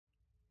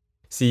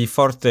Si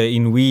forte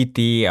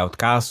inviti aut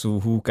casu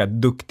huc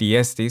adducti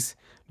estis,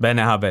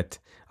 bene habet,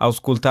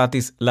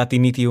 auscultatis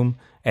Latinitium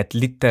et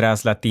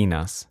litteras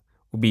latinas,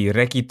 ubi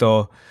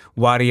recito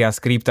varia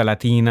scripta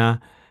latina,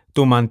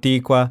 tum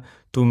antiqua,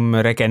 tum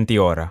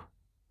recentiora.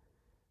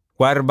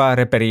 Verba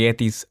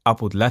reperietis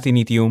apud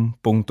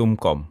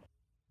latinitium.com.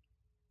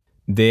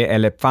 De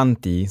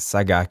elephanti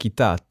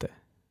sagacitate.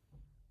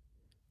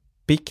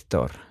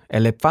 Pictor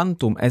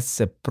elephantum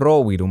esse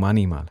providum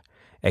animal,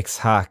 ex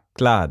hac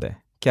clade,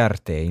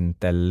 certe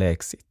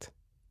intellexit.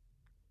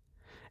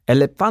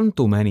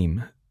 Elephantum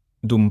enim,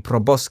 dum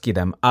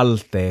proboscidem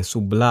alte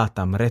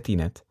sublatam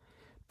retinet,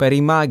 per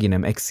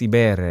imaginem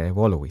exhibere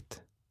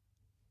voluit.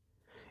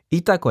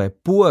 Itaque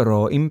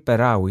puero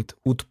imperavit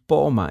ut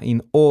poma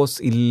in os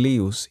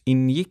illius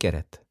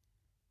injiceret.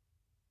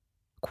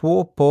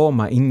 Quo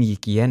poma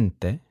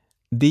injiciente,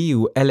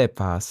 diu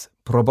elephas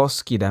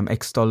proboscidem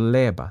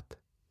extollebat,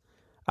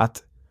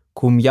 at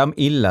cum iam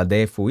illa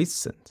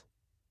defuissent,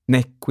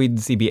 nec quid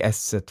sibi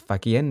esset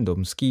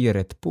faciendum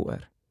sciret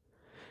puer,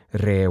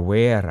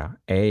 revera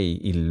ei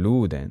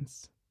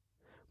illudens,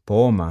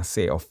 poma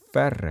se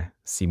offerre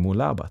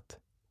simulabat.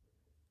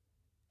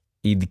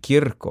 Id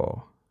circo,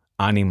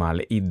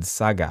 animal id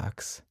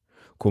sagax,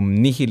 cum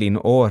nihil in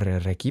ore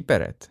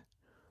reciperet,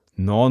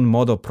 non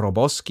modo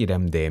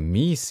proboscidem de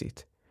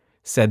misit,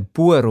 sed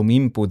puerum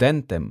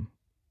impudentem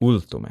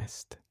ultum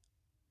est.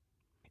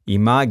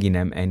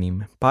 Imaginem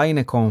enim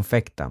paene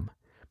confectam,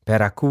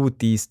 per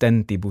acuti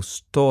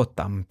stentibus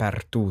totam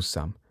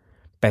pertusam,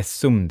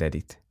 pessum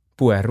dedit,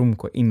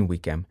 puerumque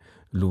invicem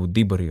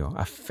ludibrio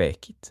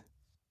affecit.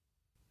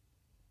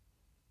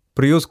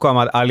 Priusquam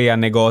ad alia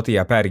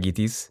negotia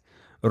pergitis,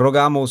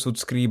 rogamus ut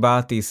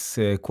scribatis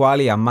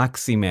qualia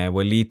maxime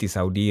velitis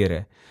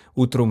audire,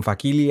 utrum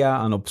facilia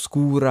an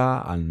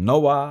obscura, an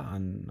nova,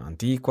 an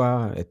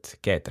antiqua, et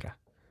cetera.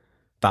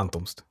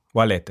 Tantumst,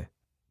 valete.